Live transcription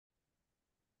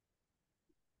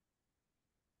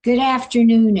Good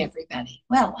afternoon, everybody.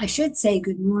 Well, I should say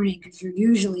good morning because you're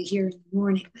usually here in the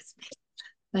morning with me.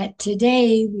 But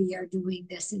today we are doing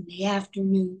this in the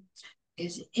afternoon.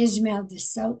 Is Ismael de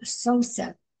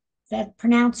Sousa. Is that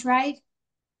pronounced right?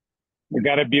 You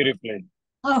got it beautifully.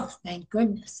 Oh, thank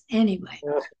goodness. Anyway,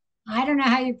 I don't know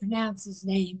how you pronounce his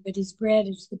name, but his bread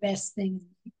is the best thing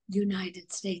in the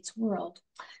United States world.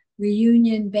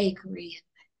 Reunion Bakery.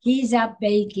 He's up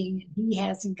baking and he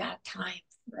hasn't got time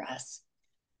for us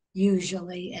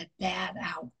usually at that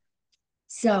hour.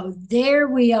 So there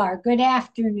we are. Good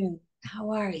afternoon. How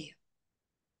are you?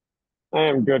 I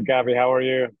am good, Gabby. How are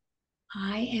you?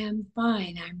 I am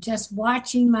fine. I'm just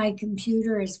watching my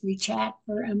computer as we chat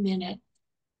for a minute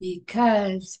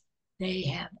because they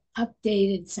have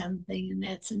updated something and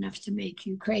that's enough to make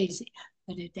you crazy.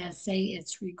 But it does say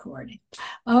it's recording.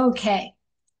 Okay,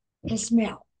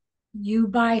 Ismael, you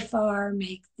by far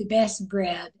make the best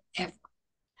bread ever.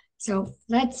 So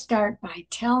let's start by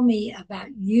tell me about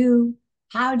you.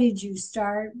 How did you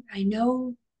start? I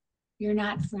know you're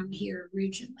not from here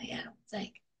originally, I don't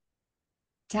think.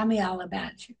 Tell me all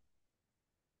about you.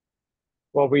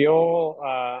 Well,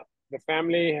 the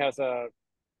family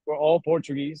we're all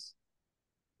Portuguese,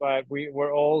 but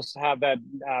we're all have that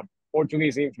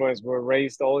Portuguese influence. We're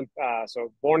so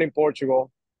born in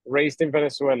Portugal, raised in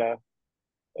Venezuela.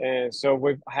 And so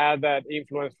we've had that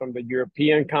influence from the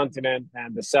European continent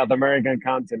and the South American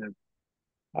continent.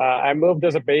 I moved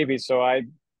as a baby, so I've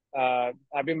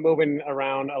been moving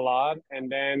around a lot.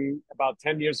 And then about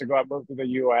 10 years ago, I moved to the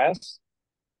US.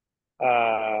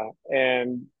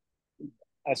 And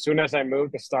as soon as I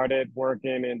moved, I started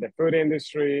working in the food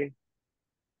industry.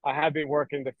 I had been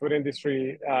working in the food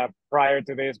industry prior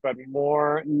to this, but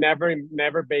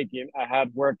never baking. I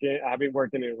have been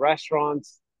working in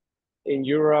restaurants in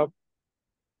Europe,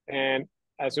 and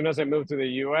as soon as I moved to the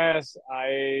US,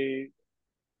 I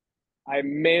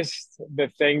missed the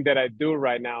thing that I do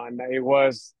right now, and it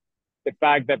was the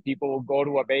fact that people will go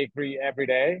to a bakery every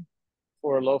day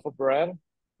for a loaf of bread,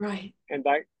 Right. and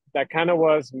that kind of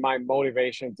was my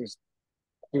motivation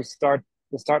to start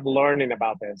to start learning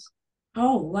about this.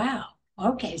 Oh, wow.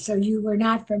 Okay, so you were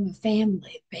not from a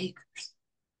family of bakers.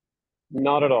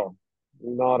 Not at all,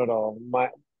 not at all.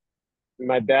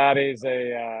 My dad is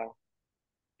a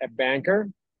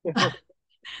banker.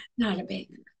 Not a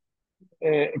baker.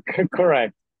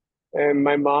 Correct, and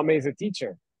my mom is a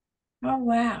teacher. Oh,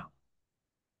 wow.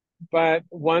 But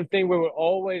one thing we will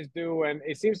always do, and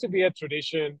it seems to be a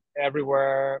tradition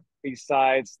everywhere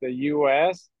besides the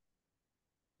U.S.,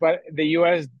 but the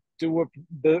U.S.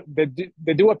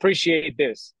 They do appreciate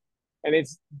this, and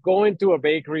it's going to a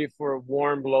bakery for a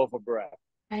warm loaf of bread.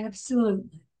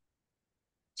 Absolutely.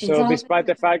 It's So all despite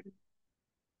the fact,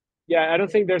 yeah, I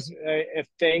don't think there's a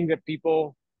thing that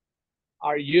people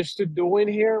are used to doing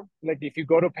here. Like if you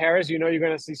go to Paris, you're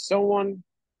going to see someone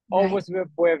right, always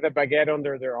with a baguette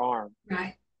under their arm.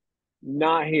 right.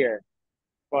 Not here,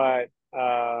 but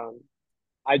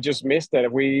I just missed it.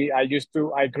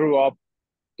 I grew up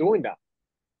doing that.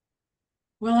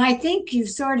 Well, I think you've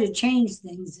sort of changed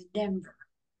things in Denver.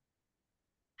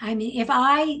 I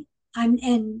mean,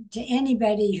 and to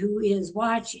anybody who is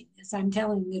watching this, I'm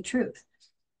telling the truth.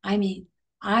 I mean,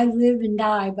 I live and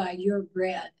die by your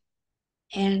bread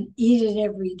and eat it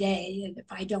every day. And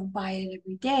if I don't buy it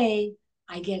every day,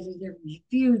 I get it every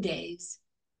few days,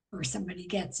 or somebody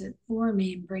gets it for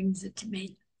me and brings it to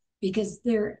me. Because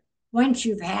once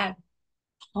you've had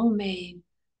homemade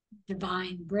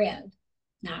divine bread,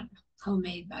 not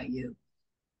homemade by you.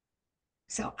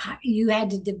 So you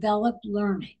had to develop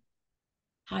learning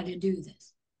how to do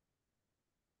this.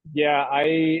 Yeah,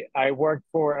 I worked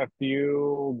for a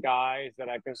few guys that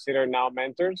I consider now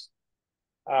mentors.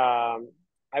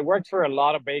 I worked for a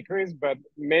lot of bakeries, but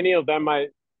many of them I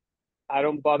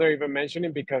don't bother even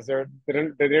mentioning because they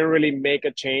didn't really make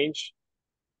a change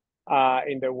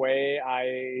in the way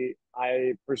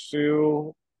I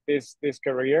pursue this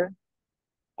career.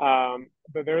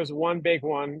 But there's one big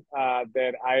one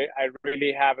that I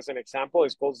really have as an example.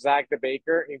 It's called Zach the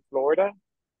Baker in Florida.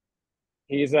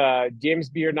 He's a James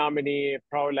Beard nominee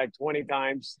probably like 20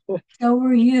 times. So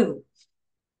were you.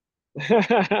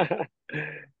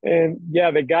 And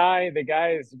yeah, the guy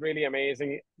is really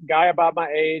amazing. Guy about my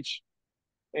age.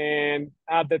 And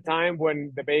at the time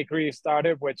when the bakery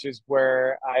started, which is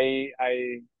where I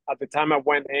at the time I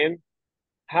went in,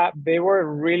 they were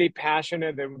really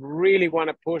passionate. They really want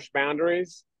to push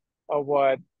boundaries of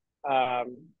what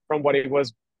from what it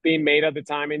was being made at the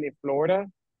time in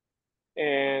Florida.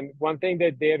 And one thing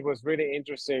they did was really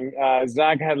interesting.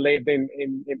 Zach had lived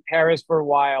in Paris for a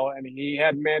while, and he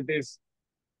had met this.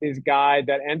 this guy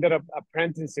that ended up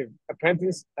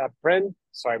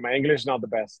sorry, my English is not the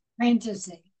best.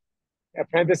 Apprenticing.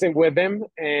 Apprenticing with him,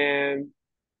 and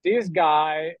this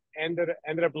guy ended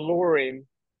up luring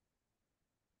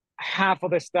half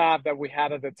of the staff that we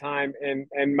had at the time,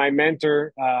 and my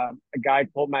mentor, a guy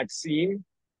called Maxime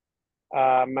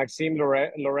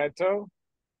Loreto,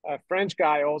 a French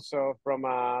guy also from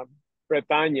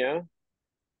Bretagne.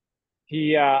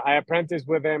 I apprenticed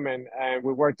with him, and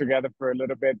we worked together for a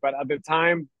little bit. But at the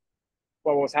time,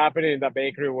 what was happening in the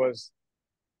bakery was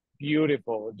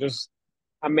beautiful. Just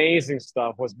amazing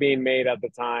stuff was being made at the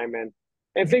time,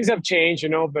 and things have changed. You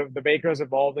know, the baker has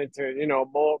evolved into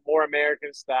more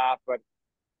American staff, but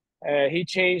he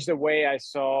changed the way I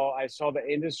saw the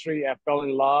industry. I fell in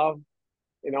love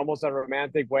in almost a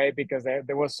romantic way because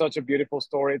there was such a beautiful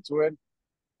story to it.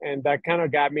 And that kind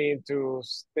of got me into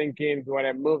thinking when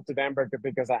I moved to Denver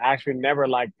because I actually never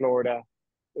liked Florida.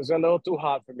 It was a little too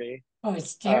hot for me. Oh,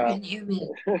 it's Uh, terrible, humid.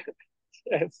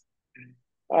 yes.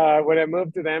 When I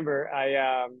moved to Denver,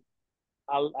 I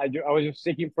was just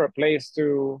seeking for a place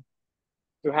to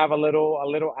have a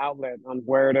little outlet on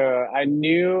where to. I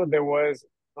knew there was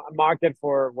a market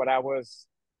for what I was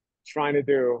trying to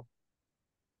do,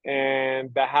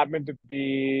 and that happened to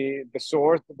be the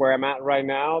source where I'm at right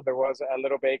now. There was a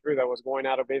little bakery that was going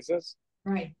out of business,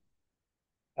 Right.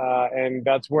 and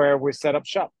that's where we set up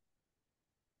shop.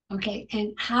 Okay.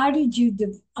 And how did you,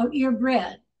 your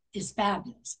bread is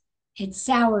fabulous. It's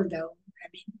sourdough. I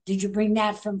mean, did you bring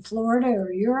that from Florida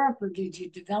or Europe, or did you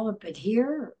develop it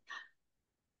here?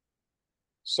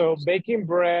 So baking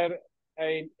bread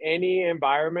in any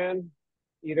environment,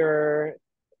 either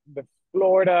the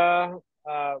Florida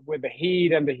with the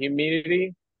heat and the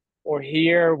humidity, or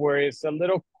here where it's a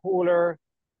little cooler,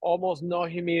 almost no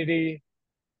humidity,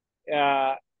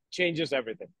 uh, changes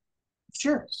everything.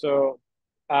 Sure. So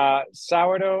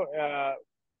sourdough,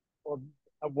 or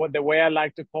what the way I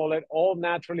like to call it, all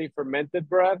naturally fermented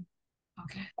bread,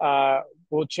 Okay. uh,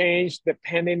 will change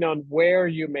depending on where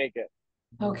you make it.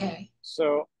 Okay.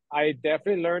 So I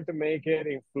definitely learned to make it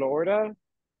in Florida,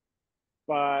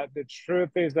 but the truth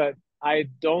is that I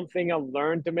don't think I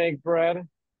learned to make bread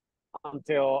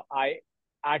until I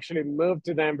actually moved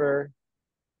to Denver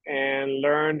and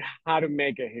learned how to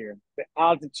make it here. The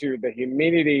altitude, the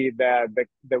humidity,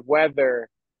 the weather,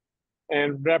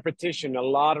 and repetition, a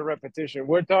lot of repetition.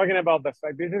 We're talking about the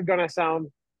fact this is gonna sound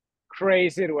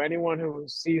crazy to anyone who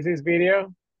sees this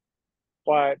video,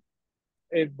 but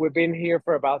we've been here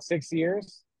for about 6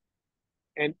 years,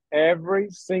 and every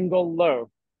single loaf,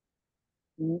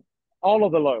 all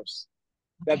of the loaves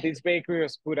that Okay. this bakery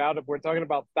has put out, we're talking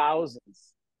about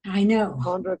thousands, I know.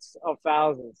 hundreds of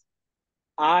thousands,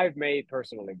 I've made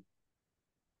personally.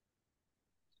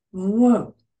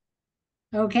 Whoa.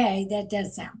 Okay. That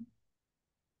does sound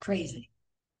crazy.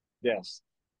 Yes.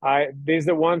 This is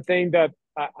the one thing that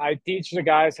I teach the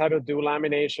guys how to do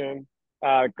lamination,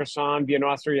 croissant,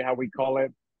 viennoiserie, how we call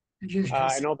it,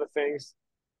 and all the things.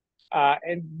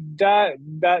 And that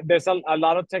there's a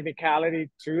lot of technicality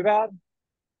to that,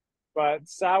 but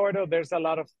sourdough, there's a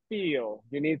lot of feel.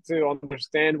 You need to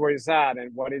understand where it's at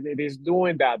and what it is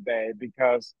doing that day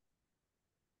because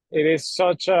it is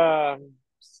such a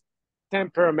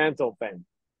temperamental thing.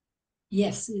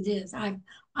 Yes, it is.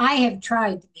 I have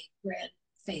tried to make bread,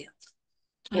 failed.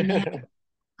 I mean,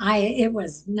 it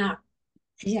was not,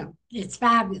 it's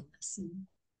fabulous. And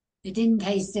it didn't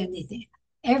taste anything.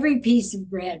 Every piece of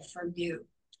bread from you,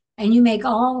 and you make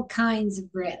all kinds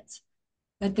of breads,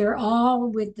 but they're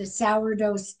all with the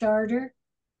sourdough starter.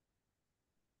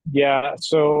 Yeah,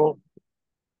 so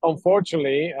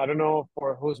unfortunately, I don't know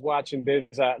for who's watching this,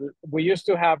 we used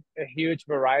to have a huge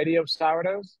variety of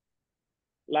sourdoughs.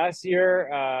 Last year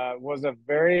was a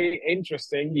very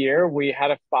interesting year. We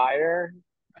had a fire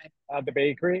Right. at the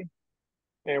bakery,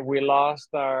 and we lost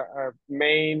our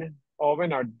main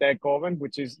oven, our deck oven,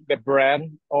 which is the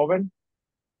bread oven.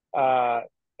 Uh,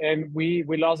 and we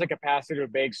lost the capacity to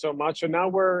bake so much. So now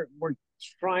we're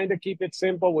trying to keep it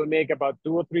simple. We make about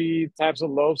 2 or 3 types of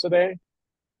loaves a day,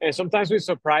 and sometimes we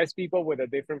surprise people with a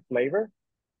different flavor.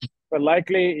 But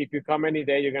likely, if you come any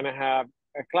day, you're gonna have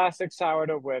a classic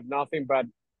sourdough with nothing but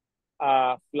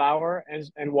flour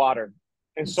and water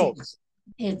and It's salt.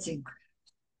 it's incredible.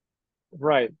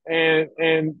 Right.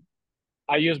 And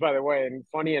I use, by the way, and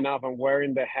funny enough, I'm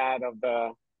wearing the hat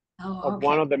Oh, of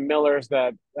one okay. of the millers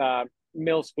that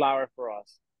mills flour for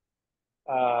us.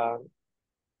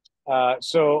 Uh,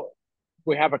 so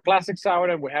we have a classic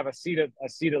sourdough and we have a seeded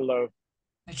loaf.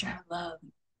 Which I love.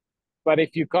 But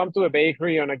if you come to a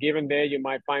bakery on a given day, you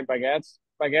might find baguettes.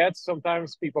 Baguettes.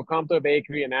 Sometimes people come to a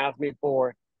bakery and ask me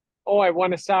for oh, I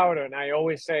want a sourdough. And I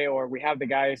always say, or we have the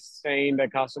guys saying the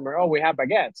customer, oh, we have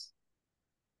baguettes.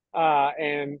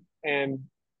 And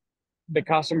the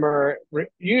customer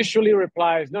usually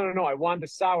replies, no, no, no, I want the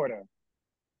sourdough.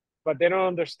 But they don't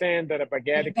understand that a And a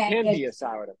baguette can be a baguette,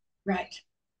 sourdough. right,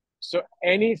 So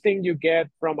anything you get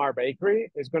from our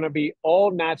bakery is going to be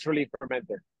all naturally fermented,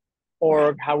 right,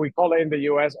 or how we call it in the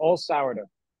US, all sourdough.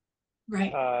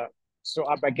 right. Uh, so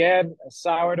a baguette, a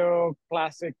sourdough,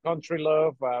 classic country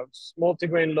loaf, a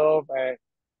multigrain loaf,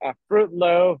 a fruit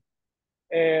loaf.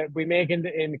 We make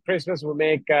in Christmas, we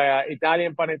make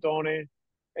Italian panettone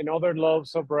and other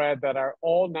loaves of bread that are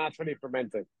all naturally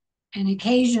fermented. And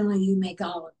occasionally you make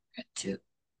olive bread too.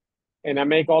 And I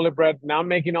make olive bread. Now I'm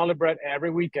making olive bread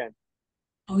every weekend.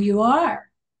 Oh, you are?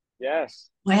 Yes.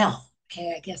 Well,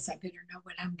 okay, I guess I better know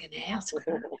what I'm going to ask for.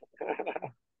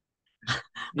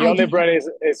 The I do, olive bread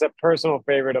is a personal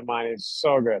favorite of mine. It's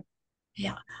so good.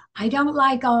 yeah. I don't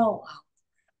like all,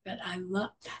 but I love,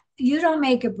 you don't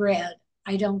make a bread,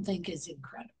 I don't think is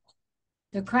incredible.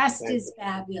 The crust Thank is you.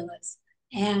 fabulous.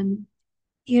 And,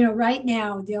 you know, right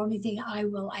now, the only thing I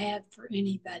will add for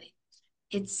anybody,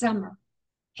 it's summer.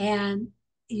 And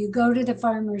you go to the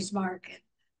farmer's market.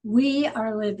 We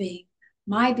are living,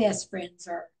 my best friends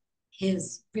are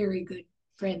his very good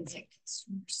friends and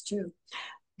customers too.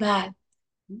 But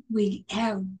we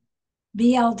have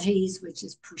BLTs, which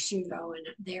is prosciutto in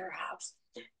their house.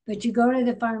 But you go to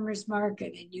the farmer's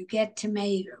market and you get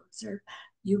tomatoes or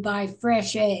you buy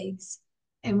fresh eggs,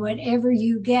 and whatever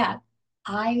you get,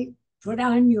 I put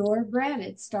on your bread.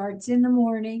 It starts in the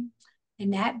morning,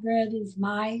 and that bread is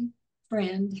my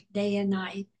friend day and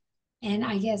night. And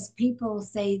I guess people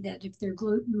say that if they're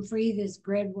gluten free, this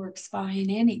bread works fine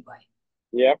anyway.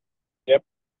 Yep. Yep.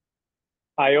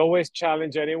 I always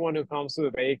challenge anyone who comes to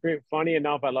the bakery. Funny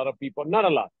enough, a lot of people, not a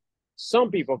lot,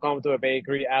 some people come to a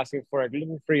bakery asking for a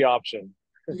gluten-free option.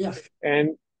 Yeah.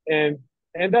 And and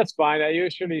and that's fine. I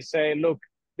usually say, look,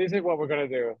 this is what we're gonna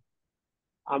do.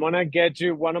 I'm gonna get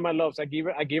you one of my loaves. I give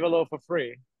a loaf for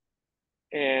free.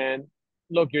 And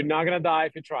look, you're not gonna die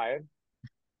if you try it,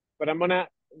 but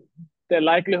the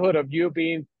likelihood of you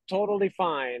being totally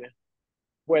fine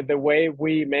with the way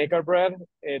we make our bread,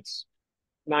 it's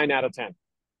 9 out of 10.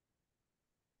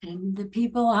 And the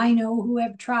people I know who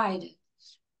have tried it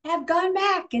have gone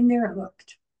back and they're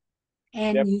hooked.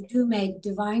 And Yep. you do make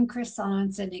divine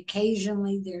croissants, and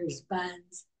occasionally there's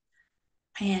buns.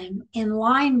 And in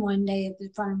line one day at the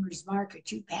farmer's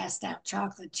market, you passed out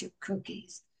chocolate chip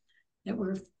cookies that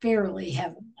were fairly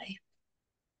heavenly.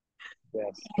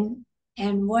 Yes.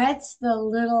 And what's the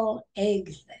little egg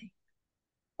thing?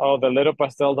 Oh, the little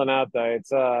pastel de nata.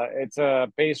 It's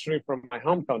a pastry from my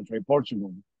home country,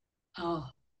 Portugal. Oh,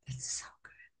 it's so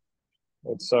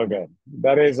It's so good.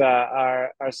 That is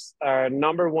our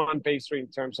number one pastry in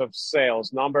terms of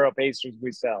sales, number of pastries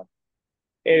we sell.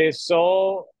 It is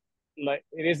so like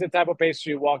it is the type of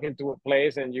pastry you walk into a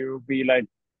place and you be like,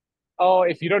 oh,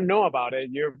 if you don't know about it,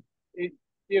 it,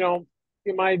 you know,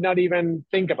 you might not even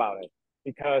think about it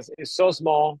because it's so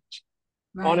small,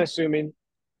 right. unassuming,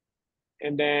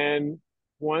 and then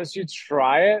once you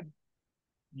try it,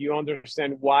 you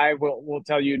understand why we'll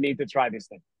tell you need to try this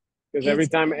thing. Because every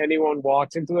It's time anyone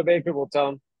walks into the bakery, we'll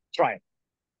tell them, try it.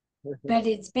 but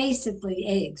it's basically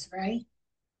eggs, right?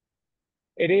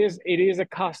 It is a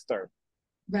custard.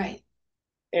 Right.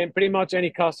 And pretty much any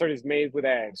custard is made with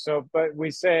eggs. So, but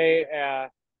we say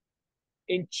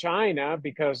in China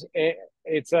because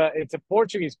it's a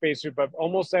Portuguese pastry, but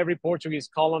almost every Portuguese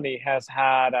colony has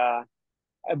had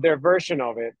their version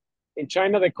of it. In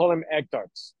China, they call them egg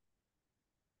tarts.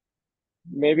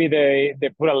 Maybe they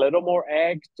put a little more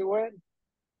egg to it,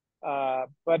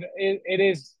 but it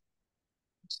is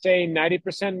say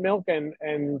 90% milk and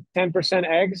 10%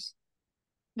 eggs.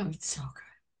 No, it's so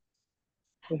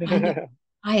good. I know.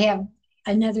 I have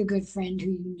another good friend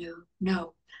who you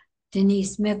know,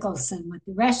 Denise Mickelson with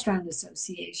the Restaurant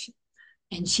Association,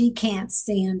 and she can't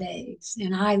stand eggs,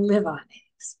 and I live on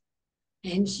eggs.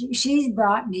 And she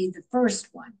brought me the first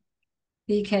one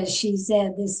because she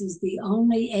said this is the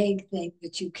only egg thing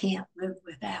that you can't live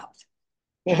without.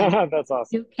 And That's awesome.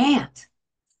 you can't.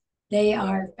 They Yeah.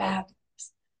 are fabulous.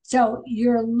 So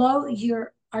you're low,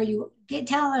 are you get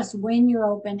tell us when you're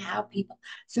open, how people,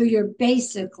 so you're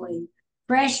basically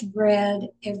fresh bread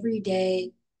every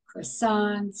day,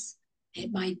 croissants,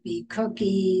 it might be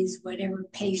cookies, whatever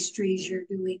pastries you're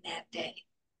doing that day,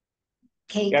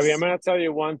 Gabby, I'm cakes. gonna tell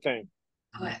you one thing.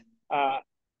 Oh, Uh,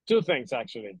 two things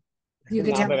actually. you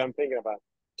could Now tell that me. I'm thinking about it.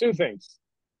 Two things.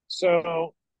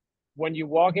 So when you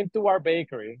walk into our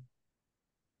bakery,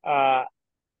 uh,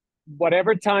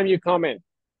 whatever time you come in,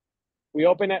 we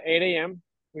open at 8 a.m.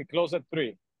 We close at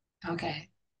 3. Okay.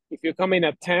 If you come in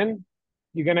at 10,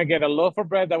 you're gonna get a loaf of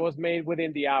bread that was made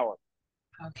within the hour.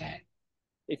 Okay.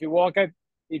 If you walk at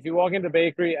if you walk in the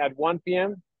bakery at 1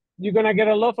 p.m., you're gonna get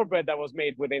a loaf of bread that was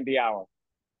made within the hour.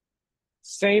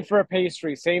 Same for a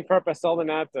pastry, same for a pastel de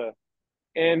nata.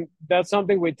 And that's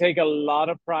something we take a lot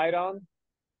of pride on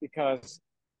because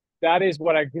that is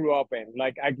what I grew up in.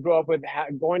 Like I grew up with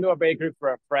going to a bakery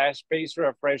for a fresh pastry,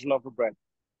 a fresh loaf of bread.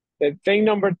 The thing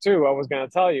number two I was going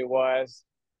to tell you was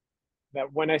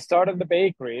that when I started the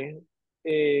bakery,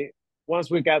 once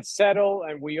we got settled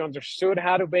and we understood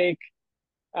how to bake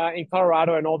in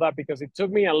Colorado and all that, because it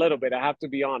took me a little bit, I have to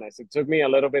be honest. It took me a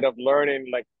little bit of learning,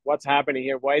 like what's happening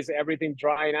here. Why is everything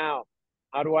drying out?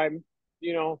 How do I,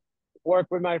 you know, work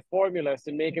with my formulas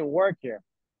to make it work here?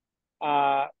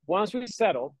 Once we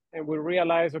settled and we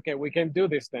realized, okay, we can do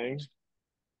this thing,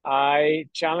 I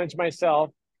challenged myself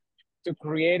to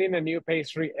creating a new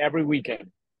pastry every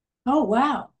weekend. Oh,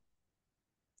 wow.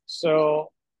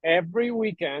 So every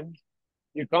weekend,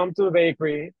 you come to the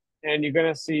bakery and you're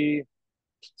gonna see,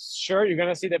 sure, you're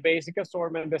gonna see the basic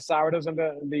assortment, the sourdoughs and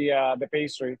the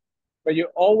pastry, but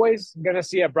you're always gonna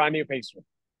see a brand new pastry.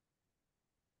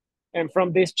 And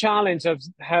from this challenge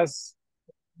has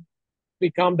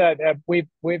become that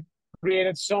we've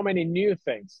created so many new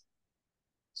things.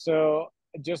 So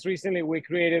just recently we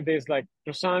created this like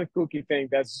croissant cookie thing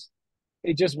that's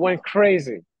it just went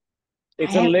crazy. I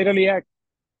It's a have, literally a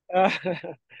uh,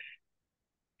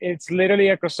 it's literally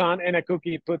a croissant and a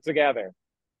cookie put together.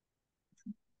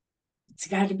 it's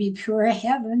got to be pure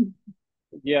heaven.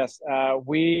 Yes,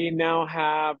 we now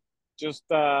have just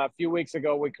a few weeks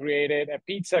ago we created a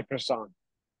pizza croissant.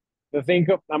 The thing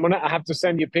of I have to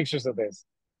send you pictures of this.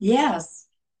 Yes.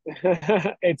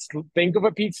 It's think of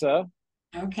a pizza,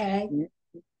 Okay.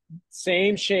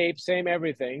 same shape, same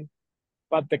everything,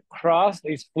 but the crust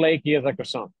is flaky as a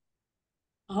croissant.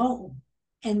 Oh,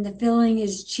 and the filling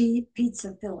is cheap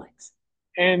pizza fillings.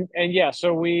 And yeah,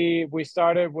 so we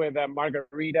started with a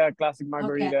margarita, classic Okay.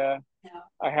 margarita. Yeah.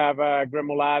 I have a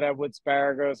gremolata with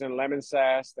asparagus and lemon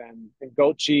zest and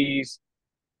goat cheese.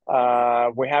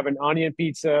 We have an onion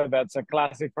pizza that's a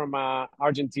classic from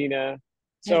Argentina. Have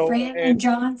So, Fran and and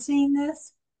John seen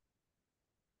this?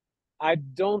 I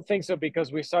don't think so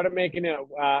because we started making it.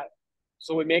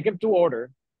 So we make it to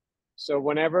order. So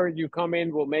whenever you come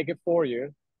in, we'll make it for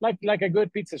you, like a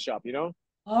good pizza shop, you know.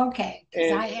 Okay,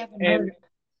 because And I haven't heard and of it.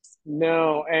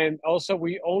 no, and also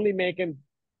we only make them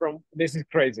from. This is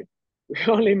crazy. We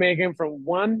only make them from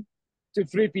 1 to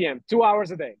 3 p.m. 2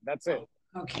 hours a day. That's it.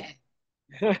 Oh, okay.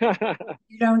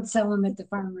 You don't sell them at the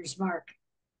farmer's market.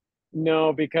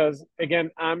 No, because again,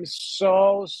 I'm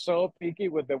so picky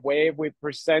with the way we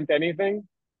present anything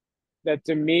that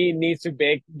to me needs to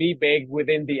be baked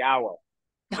within the hour.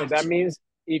 So that Gotcha. means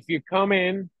if you come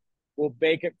in, we'll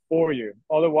bake it for you.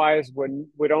 Otherwise, when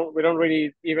we don't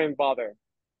really even bother.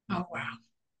 Oh, wow.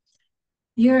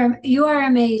 You are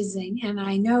amazing, and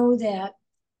I know that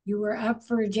you were up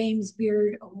for a James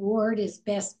Beard Award as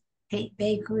best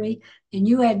bakery, and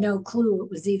you had no clue it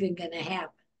was even going to happen.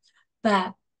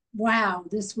 But wow,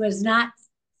 this was not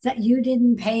that you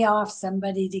didn't pay off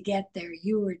somebody to get there.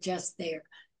 You were just there,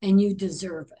 and you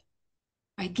deserve it.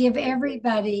 I give Thank you.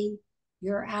 everybody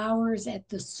your hours at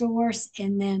the source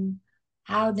and then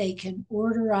how they can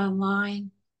order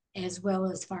online as well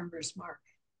as farmers market.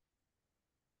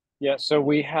 Yeah, so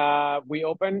we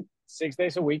open 6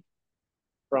 days a week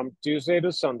from Tuesday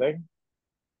to Sunday.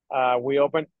 We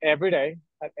open every day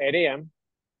at 8 a.m.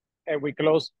 and we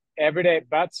close every day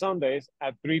but Sundays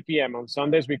at 3 p.m. On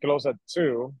Sundays we close at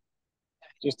 2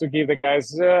 just to give the guys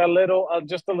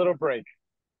just a little break.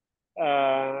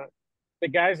 Uh, the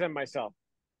guys and myself.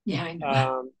 Yeah, I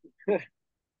know. Um,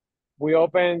 we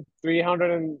open 300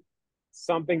 and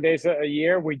something days a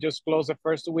year. We just close the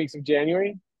first 2 weeks of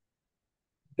January.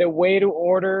 The way to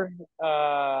order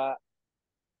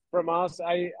from us,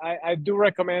 I do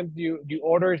recommend you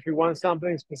order if you want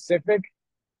something specific,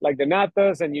 like the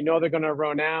natas, and you know they're gonna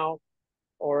run out,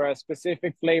 or a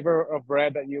specific flavor of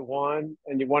bread that you want,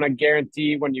 and you want to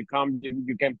guarantee when you come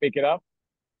you can pick it up.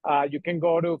 You can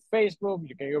go to Facebook,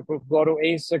 you can go to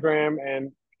Instagram,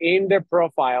 and in their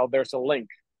profile there's a link.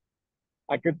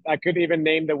 I could even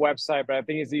name the website, but I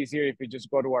think it's easier if you just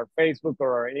go to our Facebook Isn't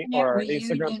or it our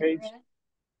Instagram reunion page. bread?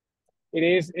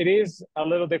 It is a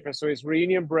little different. So it's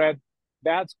Reunion Bread,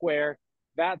 that square,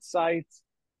 that site.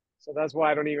 So that's why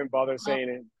I don't even bother Oh, saying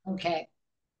it. okay.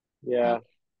 Yeah. Okay.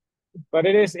 But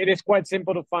it is quite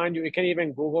simple to find. You can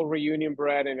even Google Reunion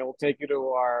Bread and it will take you to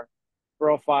our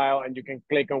profile, and you can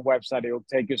click on website. It will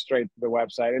take you straight to the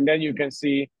website. And then you can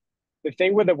see the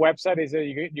thing with the website is that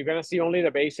you're gonna see only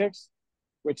the basics.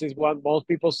 which is what most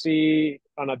people see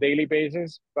on a daily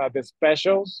basis. But the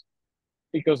specials,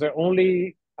 because they're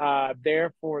only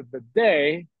there for the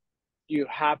day, you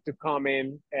have to come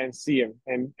in and see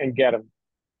them and get them.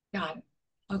 Got it.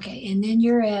 Okay. And then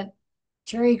you're at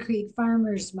Cherry Creek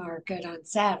Farmers Market on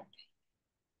Saturday.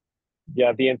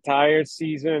 Yeah, the entire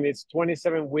season. It's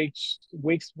 27 weeks,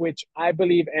 which I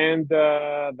believe end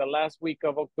the last week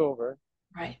of October.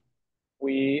 Right.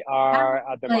 We are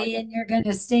at the Probably, market. and you're going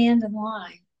to stand in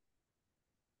line.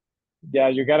 Yeah,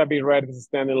 you gotta be ready to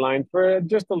stand in line for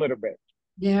just a little bit.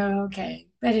 Yeah, okay.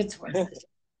 But it's worth it.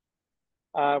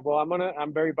 Well,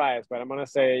 I'm very biased, but I'm gonna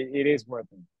say it is worth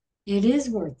it. It is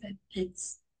worth it.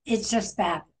 It's just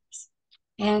fabulous.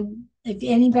 And if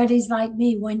anybody's like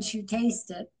me, once you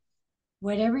taste it,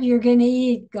 whatever you're going to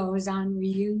eat goes on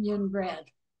reunion bread.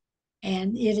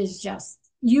 And it is just,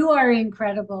 you are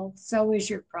incredible. So is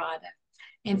your product.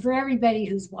 And for everybody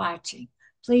who's watching,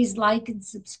 please like and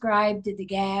subscribe to the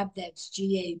Gabb. That's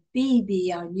Gabb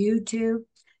on YouTube,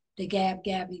 the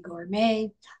Gabby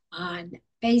Gourmet. On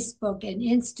Facebook and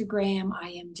Instagram, I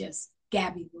am just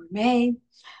Gabby Gourmet.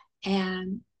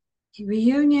 And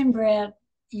reunion bread,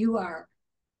 you are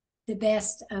the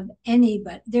best of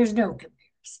anybody. There's no comparison.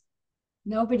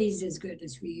 Nobody's as good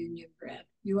as reunion bread.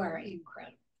 You are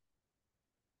incredible.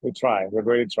 We try. We're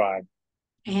going to try.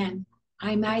 And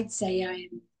I might say I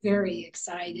am very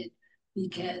excited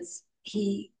because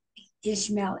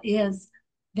Ismael is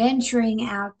venturing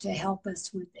out to help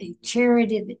us with a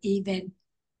charity event,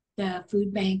 the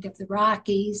Food Bank of the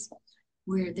Rockies,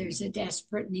 where there's a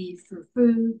desperate need for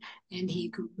food, and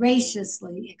he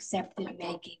graciously accepted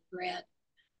making bread.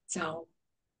 So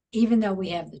even though we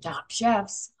have the top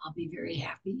chefs, I'll be very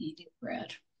happy eating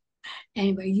bread.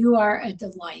 Anyway, you are a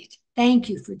delight. Thank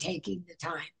you for taking the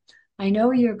time. I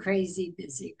know you're crazy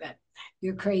busy, but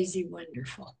you're crazy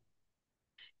wonderful.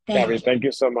 Gabby, Thank you. thank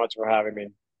you so much for having me.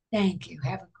 Thank you.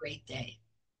 Have a great day.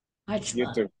 Much You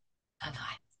love. too. Bye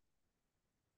bye.